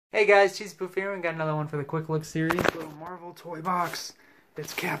Hey guys, chesypoof here. We got another one for the quick look series. Little Marvel toy box.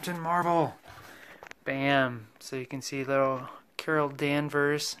 It's Captain Marvel. Bam! So you can see little Carol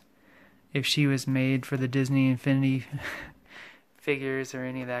Danvers, if she was made for the Disney Infinity figures or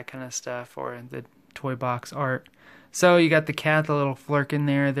any of that kind of stuff, or the toy box art. So you got the cat, the little flirkin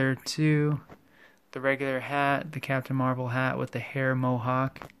there too. The regular hat, the Captain Marvel hat with the hair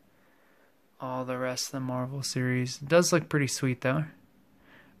mohawk. All the rest of the Marvel series. It does look pretty sweet though.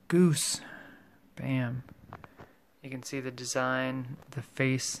 Goose. Bam. You can see the design, the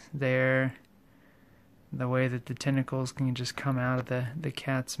face there, the way that the tentacles can just come out of the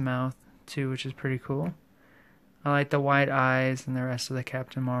cat's mouth too, which is pretty cool. I like the white eyes and the rest of the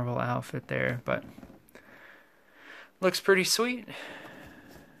Captain Marvel outfit there, but looks pretty sweet.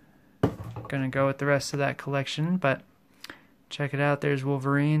 Gonna go with the rest of that collection, but check it out. There's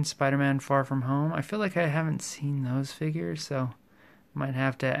Wolverine, Spider-Man Far From Home. I feel like I haven't seen those figures, so might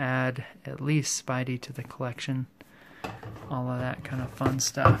have to add at least Spidey to the collection. All of that kind of fun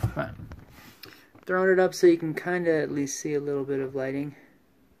stuff. But throwing it up so you can kind of at least see a little bit of lighting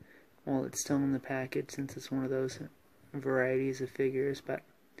while it's still in the package, since it's one of those varieties of figures. But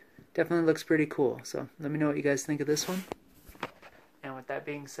definitely looks pretty cool. So let me know what you guys think of this one. And with that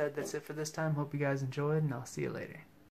being said, that's it for this time. Hope you guys enjoyed, and I'll see you later.